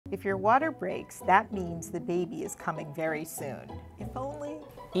If your water breaks, that means the baby is coming very soon. If only.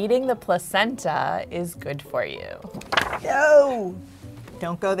 Eating the placenta is good for you. No!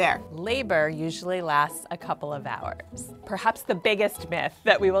 Don't go there. Labor usually lasts a couple of hours. Perhaps the biggest myth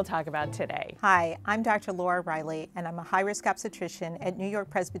that we will talk about today. Hi, I'm Dr. Laura Riley, and I'm a high-risk obstetrician at New York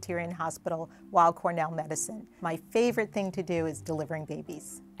Presbyterian Hospital, Weill Cornell Medicine. My favorite thing to do is delivering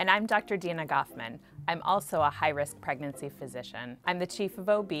babies. And I'm Dr. Dena Goffman. I'm also a high-risk pregnancy physician. I'm the chief of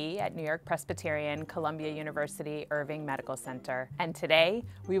OB at New York Presbyterian, Columbia University, Irving Medical Center. And today,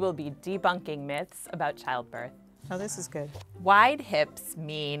 we will be debunking myths about childbirth. Oh, this is good. Wide hips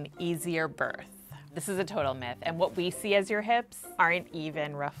mean easier birth. This is a total myth, and what we see as your hips aren't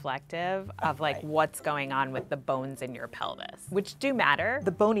even reflective of what's going on with the bones in your pelvis, which do matter.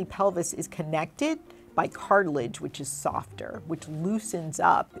 The bony pelvis is connected by cartilage, which is softer, which loosens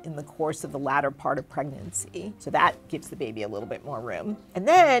up in the course of the latter part of pregnancy. So that gives the baby a little bit more room. And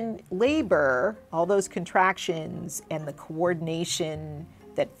then labor, all those contractions and the coordination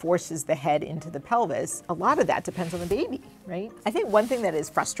that forces the head into the pelvis, a lot of that depends on the baby, right? I think one thing that is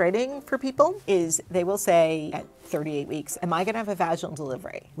frustrating for people is they will say at 38 weeks, am I gonna have a vaginal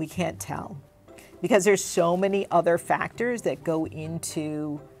delivery? We can't tell. Because there's so many other factors that go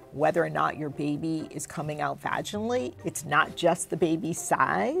into whether or not your baby is coming out vaginally. It's not just the baby's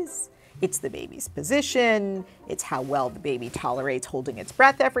size, it's the baby's position, it's how well the baby tolerates holding its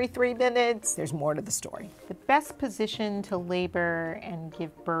breath every 3 minutes. There's more to the story. The best position to labor and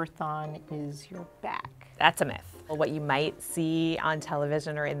give birth on is your back. That's a myth. What you might see on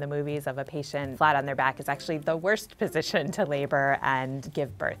television or in the movies of a patient flat on their back is actually the worst position to labor and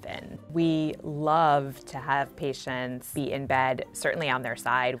give birth in. We love to have patients be in bed, certainly on their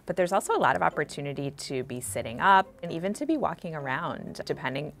side, but there's also a lot of opportunity to be sitting up and even to be walking around,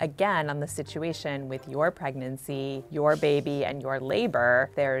 depending, again, on the situation with your pregnancy, your baby, and your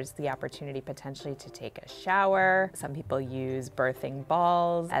labor. There's the opportunity potentially to take a shower. Some people use birthing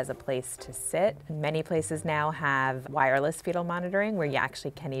balls as a place to sit. Many places now have wireless fetal monitoring where you actually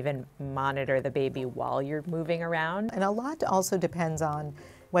can even monitor the baby while you're moving around. And a lot also depends on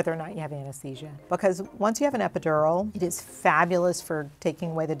whether or not you have anesthesia. Because once you have an epidural, it is fabulous for taking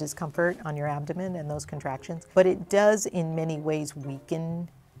away the discomfort on your abdomen and those contractions, but it does in many ways weaken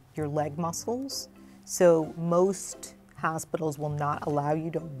your leg muscles. So most hospitals will not allow you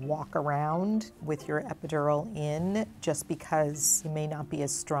to walk around with your epidural in just because you may not be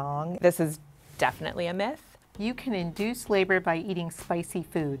as strong. This is definitely a myth. You can induce labor by eating spicy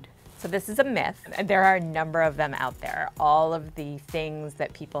food. So this is a myth. There are a number of them out there. All of the things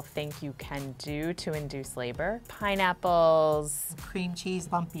that people think you can do to induce labor. Pineapples. Cream cheese,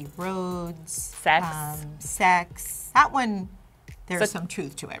 bumpy roads. Sex. Sex. That one, there's some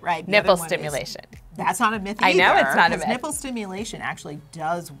truth to it, right? The nipple other one stimulation. That's not a myth either. I know it's not a myth. Nipple stimulation actually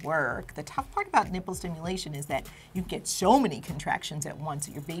does work. The tough part about nipple stimulation is that you get so many contractions at once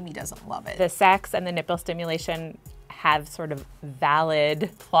that your baby doesn't love it. The sex and the nipple stimulation have sort of valid,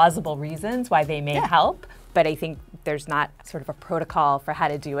 plausible reasons why they may help, but I think there's not sort of a protocol for how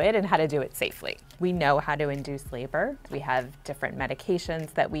to do it and how to do it safely. We know how to induce labor. We have different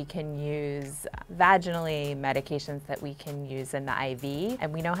medications that we can use vaginally, medications that we can use in the IV,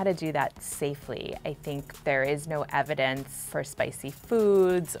 and we know how to do that safely. I think there is no evidence for spicy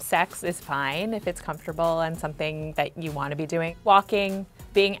foods. Sex is fine if it's comfortable and something that you want to be doing. Walking,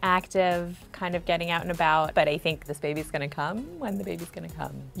 being active, kind of getting out and about, but I think this baby's gonna come when the baby's gonna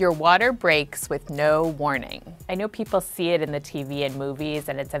come. Your water breaks with no warning. I know people see it in the TV and movies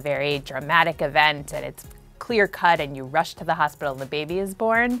and it's a very dramatic event and it's clear cut and you rush to the hospital and the baby is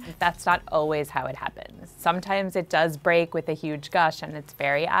born. That's not always how it happens. Sometimes it does break with a huge gush and it's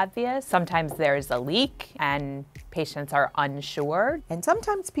very obvious. Sometimes there's a leak and patients are unsure. And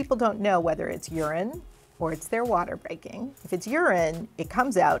sometimes people don't know whether it's urine or it's their water breaking. If it's urine, it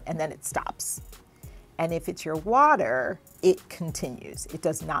comes out and then it stops. And if it's your water, it continues. It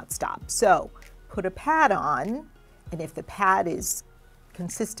does not stop. So put a pad on, and if the pad is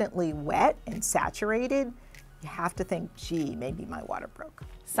consistently wet and saturated, you have to think, gee, maybe my water broke.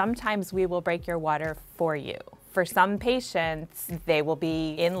 Sometimes we will break your water for you. For some patients, they will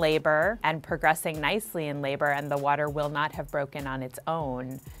be in labor and progressing nicely in labor and the water will not have broken on its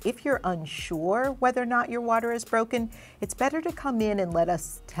own. If you're unsure whether or not your water is broken, it's better to come in and let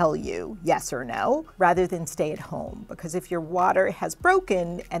us tell you yes or no, rather than stay at home. Because if your water has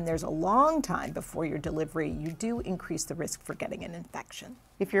broken and there's a long time before your delivery, you do increase the risk for getting an infection.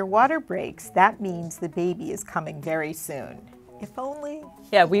 If your water breaks, that means the baby is coming very soon. If only.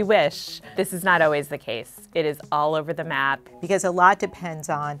 Yeah, we wish. This is not always the case. It is all over the map. Because a lot depends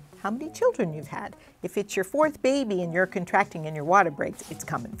on how many children you've had. If it's your fourth baby and you're contracting and your water breaks, it's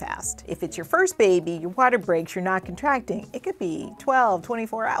coming fast. If it's your first baby, your water breaks, you're not contracting, it could be 12,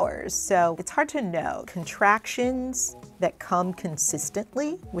 24 hours. So it's hard to know. Contractions that come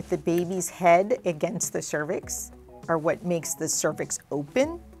consistently with the baby's head against the cervix are what makes the cervix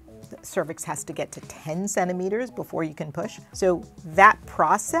open. The cervix has to get to 10 centimeters before you can push. So that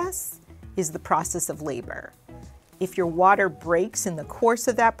process is the process of labor. If your water breaks in the course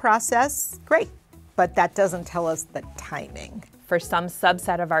of that process, great, but that doesn't tell us the timing. For some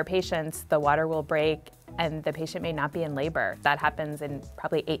subset of our patients, the water will break and the patient may not be in labor. That happens in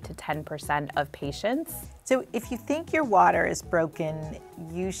probably 8 to 10% of patients. So if you think your water is broken,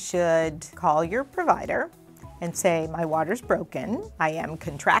 you should call your provider and say, my water's broken, I am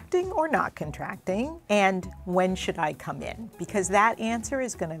contracting or not contracting, and when should I come in? Because that answer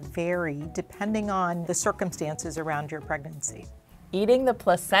is gonna vary depending on the circumstances around your pregnancy. Eating the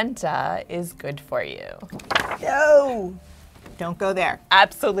placenta is good for you. No, don't go there.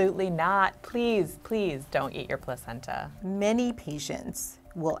 Absolutely not. Please, please don't eat your placenta. Many patients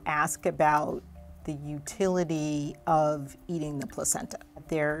will ask about the utility of eating the placenta.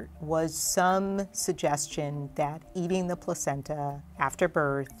 There was some suggestion that eating the placenta after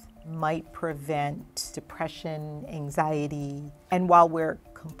birth might prevent depression, anxiety, and while we're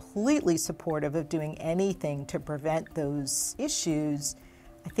completely supportive of doing anything to prevent those issues,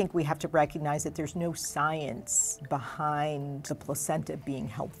 I think we have to recognize that there's no science behind the placenta being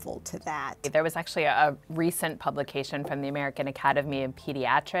helpful to that. There was actually a recent publication from the American Academy of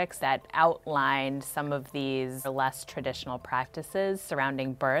Pediatrics that outlined some of these less traditional practices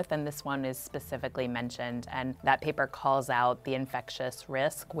surrounding birth, and this one is specifically mentioned, and that paper calls out the infectious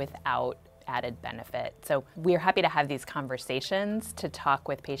risk without added benefit. So we're happy to have these conversations to talk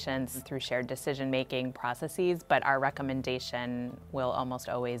with patients through shared decision-making processes, but our recommendation will almost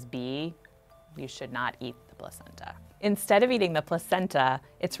always be, you should not eat the placenta. Instead of eating the placenta,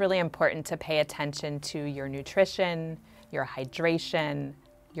 it's really important to pay attention to your nutrition, your hydration,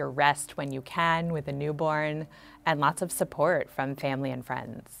 your rest when you can with a newborn, and lots of support from family and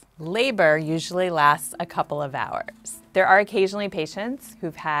friends. Labor usually lasts a couple of hours. There are occasionally patients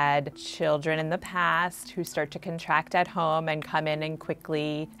who've had children in the past who start to contract at home and come in and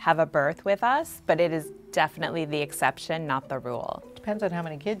quickly have a birth with us, but it is definitely the exception, not the rule. Depends on how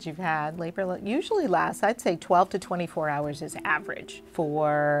many kids you've had. Labor usually lasts, I'd say 12 to 24 hours is average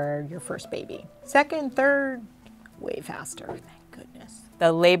for your first baby. Second, third, way faster, thank goodness.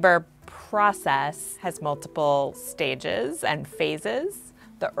 The labor process has multiple stages and phases.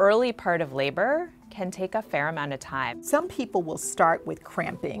 The early part of labor can take a fair amount of time. Some people will start with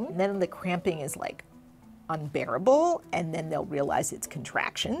cramping, and then the cramping is like unbearable, and then they'll realize it's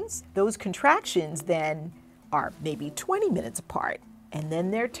contractions. Those contractions then are maybe 20 minutes apart, and then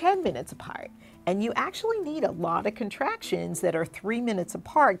they're 10 minutes apart. And you actually need a lot of contractions that are 3 minutes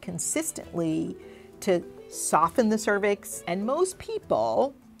apart consistently to soften the cervix. And most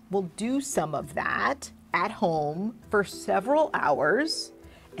people will do some of that at home for several hours,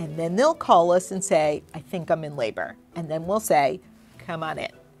 and then they'll call us and say, I think I'm in labor. And then we'll say, come on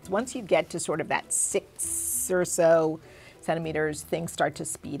in. Once you get to sort of that 6 or so centimeters, things start to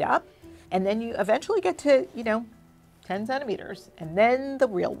speed up. And then you eventually get to, 10 centimeters. And then the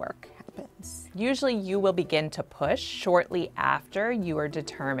real work happens. Usually you will begin to push shortly after you are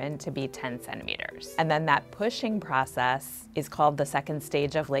determined to be 10 centimeters. And then that pushing process is called the second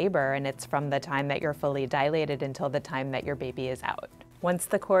stage of labor, and it's from the time that you're fully dilated until the time that your baby is out. Once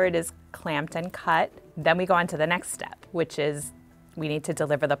the cord is clamped and cut, then we go on to the next step, which is we need to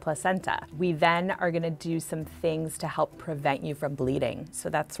deliver the placenta. We then are gonna do some things to help prevent you from bleeding. So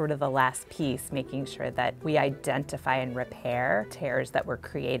that's sort of the last piece, making sure that we identify and repair tears that were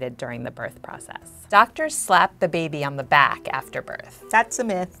created during the birth process. Doctors slap the baby on the back after birth. That's a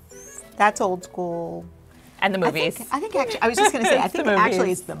myth. That's old school. And the movies. I think actually, I was just gonna say, I think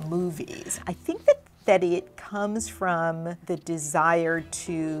actually it's the movies. I think that it comes from the desire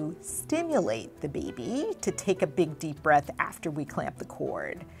to stimulate the baby to take a big deep breath after we clamp the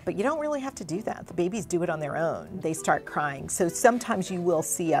cord. But you don't really have to do that. The babies do it on their own. They start crying. So sometimes you will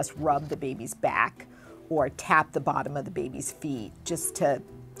see us rub the baby's back or tap the bottom of the baby's feet just to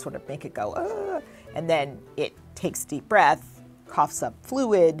sort of make it go, ah, and then it takes a deep breath, coughs up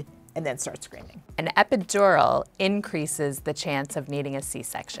fluid, and then starts screaming. An epidural increases the chance of needing a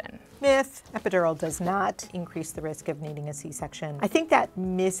C-section. Myth, epidural does not increase the risk of needing a C-section. I think that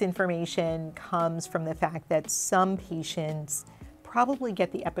misinformation comes from the fact that some patients probably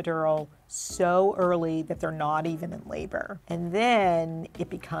get the epidural so early that they're not even in labor. And then it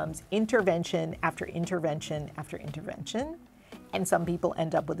becomes intervention after intervention after intervention. and some people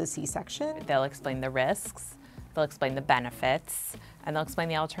end up with a C-section. They'll explain the risks, they'll explain the benefits, and they'll explain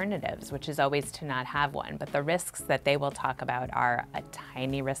the alternatives, which is always to not have one. But the risks that they will talk about are a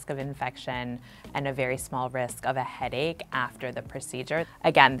tiny risk of infection and a very small risk of a headache after the procedure.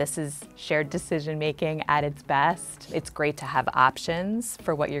 Again, this is shared decision-making at its best. It's great to have options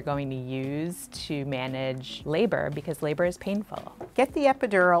for what you're going to use to manage labor, because labor is painful. Get the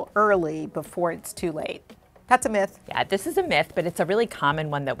epidural early before it's too late. That's a myth. Yeah, this is a myth, but it's a really common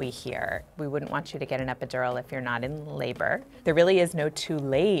one that we hear. We wouldn't want you to get an epidural if you're not in labor. There really is no too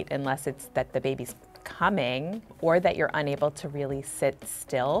late unless it's that the baby's coming or that you're unable to really sit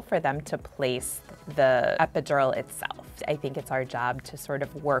still for them to place the epidural itself. I think it's our job to sort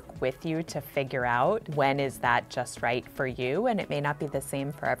of work with you to figure out when is that just right for you, and it may not be the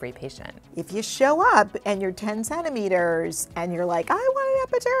same for every patient. If you show up and you're 10 centimeters and you're like, I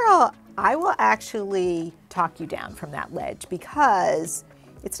want an epidural, I will actually talk you down from that ledge, because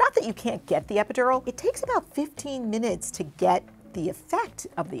it's not that you can't get the epidural. It takes about 15 minutes to get the effect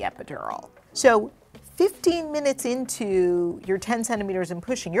of the epidural. So 15 minutes into your 10 centimeters and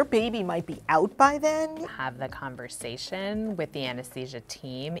pushing, your baby might be out by then. Have the conversation with the anesthesia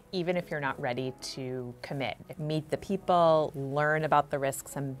team, even if you're not ready to commit. Meet the people, learn about the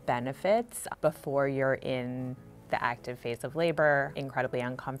risks and benefits before you're in the active phase of labor. Incredibly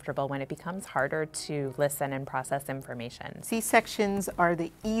uncomfortable when it becomes harder to listen and process information. C-sections are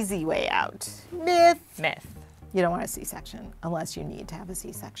the easy way out. Myth. Myth. You don't want a C-section unless you need to have a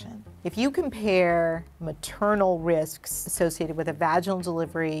C-section. If you compare maternal risks associated with a vaginal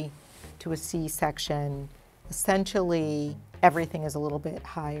delivery to a C-section, essentially everything is a little bit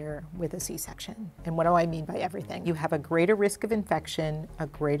higher with a C-section. And what do I mean by everything? You have a greater risk of infection, a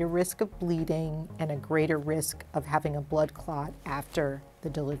greater risk of bleeding, and a greater risk of having a blood clot after the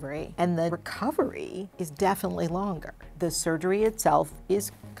delivery. And the recovery is definitely longer. The surgery itself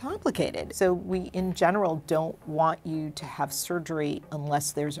is complicated. So we, in general, don't want you to have surgery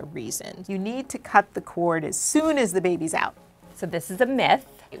unless there's a reason. You need to cut the cord as soon as the baby's out. So this is a myth.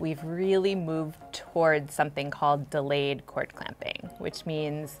 We've really moved towards something called delayed cord clamping, which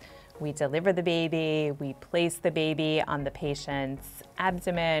means we deliver the baby, we place the baby on the patient's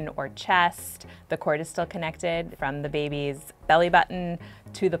abdomen or chest. The cord is still connected from the baby's belly button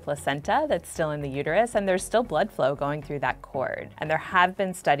to the placenta that's still in the uterus, and there's still blood flow going through that cord. And there have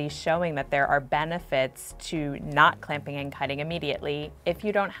been studies showing that there are benefits to not clamping and cutting immediately if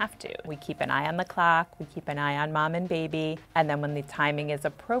you don't have to. We keep an eye on the clock, we keep an eye on mom and baby, and then when the timing is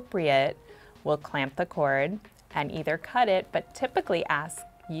appropriate, we'll clamp the cord and either cut it, but typically ask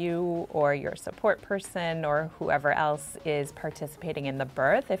you or your support person or whoever else is participating in the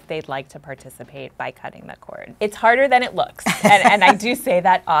birth if they'd like to participate by cutting the cord. It's harder than it looks, and I do say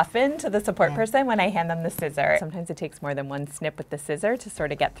that often to the support person when I hand them the scissor. Sometimes it takes more than one snip with the scissor to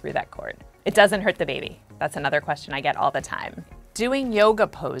sort of get through that cord. It doesn't hurt the baby. That's another question I get all the time. Doing yoga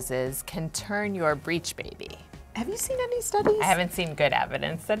poses can turn your breech baby. Have you seen any studies? I haven't seen good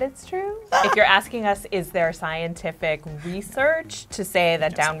evidence that it's true. If you're asking us, is there scientific research to say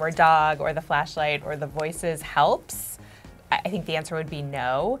that downward dog or the flashlight or the voices helps? I think the answer would be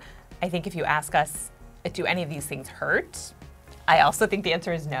no. I think if you ask us, do any of these things hurt? I also think the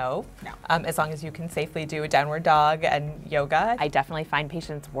answer is no. No. As long as you can safely do a downward dog and yoga. I definitely find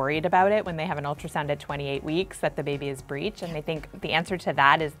patients worried about it when they have an ultrasound at 28 weeks that the baby is breech, and I think the answer to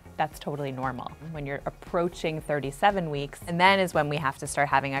that is that's totally normal. When you're approaching 37 weeks, and then is when we have to start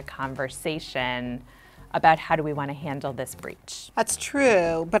having a conversation about how do we want to handle this breech. That's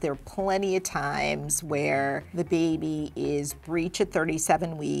true, but there are plenty of times where the baby is breech at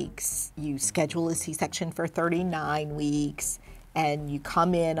 37 weeks, you schedule a C-section for 39 weeks, and you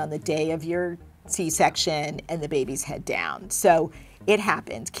come in on the day of your C-section and the baby's head down. So it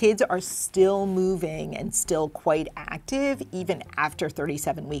happens. Kids are still moving and still quite active even after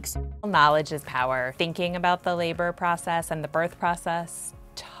 37 weeks. Knowledge is power. Thinking about the labor process and the birth process,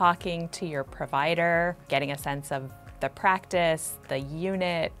 talking to your provider, getting a sense of the practice, the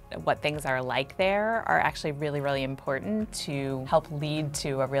unit, what things are like there are actually really, really important to help lead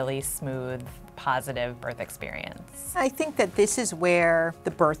to a really smooth, positive birth experience. I think that this is where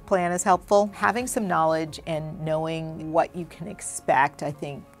the birth plan is helpful. Having some knowledge and knowing what you can expect, I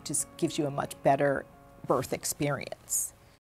think, just gives you a much better birth experience.